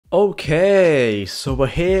Okay, so we're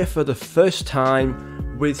here for the first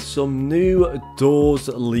time with some new doors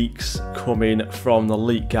leaks coming from the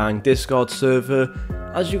Leak Gang Discord server.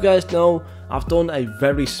 As you guys know, I've done a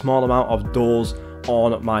very small amount of doors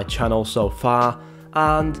on my channel so far,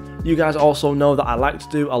 and you guys also know that I like to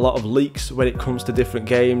do a lot of leaks when it comes to different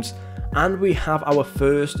games, and we have our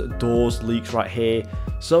first doors leaks right here.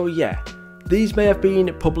 So yeah, these may have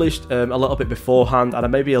been published a little bit beforehand, and I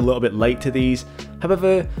may be a little bit late to these.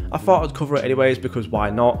 However, I thought I'd cover it anyways because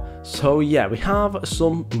why not? So yeah, we have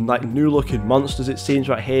some like new looking monsters it seems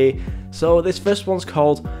right here. So this first one's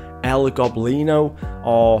called El Goblino,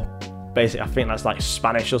 or basically I think that's like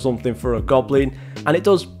Spanish or something for a goblin, and it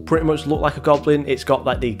does pretty much look like a goblin. It's got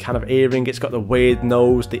like the kind of earring, it's got the weird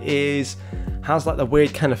nose, the ears, has like the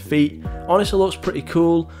weird kind of feet. Honestly looks pretty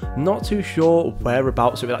cool. Not too sure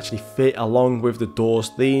whereabouts it would actually fit along with the doors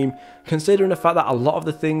theme, considering the fact that a lot of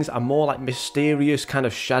the things are more like mysterious kind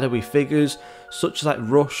of shadowy figures, such as like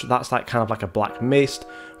Rush, that's like kind of like a black mist.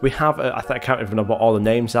 We have, I think I can't even know what all the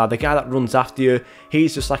names are, the guy that runs after you,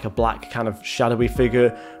 he's just like a black kind of shadowy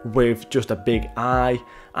figure with just a big eye,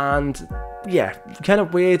 and yeah, kind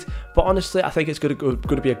of weird, but honestly I think it's going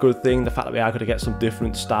to be a good thing, the fact that we are going to get some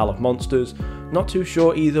different style of monsters. Not too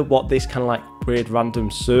sure either what this kind of like weird random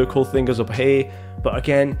circle thing is up here, but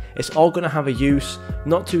again, it's all going to have a use.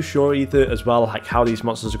 Not too sure either as well like how these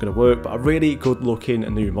monsters are going to work, but a really good looking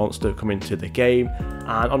new monster coming to the game,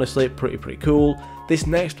 and honestly pretty cool. This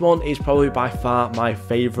next one is probably by far my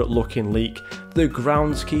favourite looking leak, the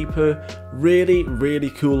Groundskeeper. Really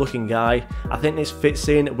cool looking guy. I think this fits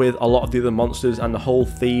in with a lot of the other monsters and the whole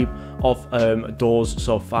theme of doors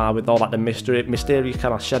so far, with all like the mysterious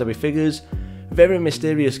kind of shadowy figures. Very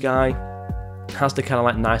mysterious guy. Has the kind of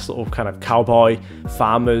like nice little kind of cowboy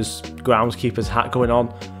farmer's groundskeeper's hat going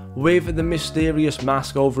on, with the mysterious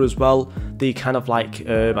mask over as well, the kind of like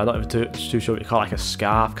I'm not even too sure what you call it, like a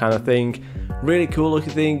scarf kind of thing. Really cool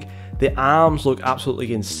looking thing. The arms look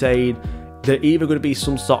absolutely insane. They're either going to be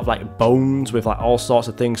some sort of like bones with like all sorts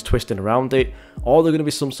of things twisting around it, or they're going to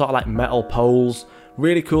be some sort of like metal poles.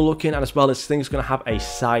 Really cool looking, and as well this thing's going to have a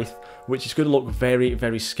scythe, which is going to look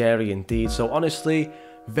very scary indeed. So honestly,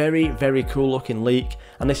 very cool looking leak,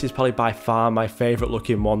 and this is probably by far my favourite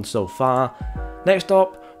looking one so far. Next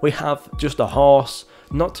up, we have just a horse.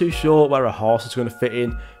 Not too sure where a horse is going to fit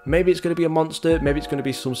in. Maybe it's going to be a monster, maybe it's going to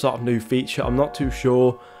be some sort of new feature, I'm not too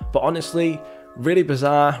sure. But honestly, really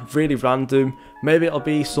bizarre, really random. Maybe it'll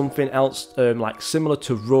be something else like similar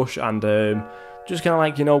to Rush, and just kind of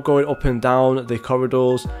like, you know, going up and down the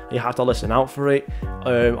corridors. You have to listen out for it.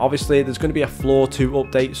 Obviously there's going to be a floor 2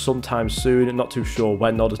 update sometime soon, not too sure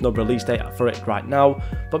when though, there's no release date for it right now,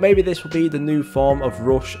 but maybe this will be the new form of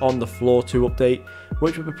Rush on the floor 2 update,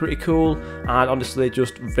 which would be pretty cool. And honestly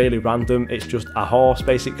just really random, it's just a horse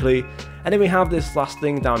basically. And then we have this last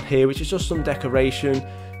thing down here, which is just some decoration,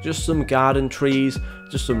 just some garden trees,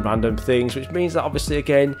 just some random things, which means that obviously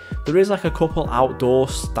again there is like a couple outdoor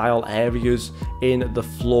style areas in the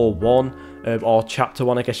floor 1 or chapter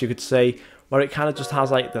 1 I guess you could say, where it kind of just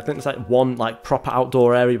has like, I think it's like one like proper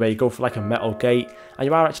outdoor area where you go for like a metal gate and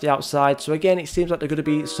you are actually outside. So again, it seems like there are going to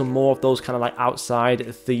be some more of those kind of like outside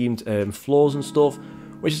themed floors and stuff,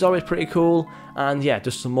 which is always pretty cool. And yeah,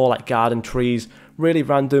 just some more like garden trees, really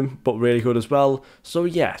random but really good as well. So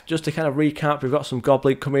yeah, just to kind of recap, we've got some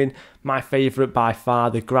goblin coming, my favourite by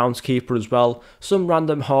far, the groundskeeper as well, some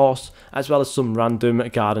random horse, as well as some random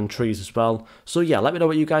garden trees as well. So yeah, let me know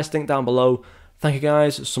what you guys think down below. Thank you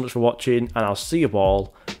guys so much for watching, and I'll see you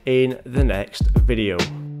all in the next video.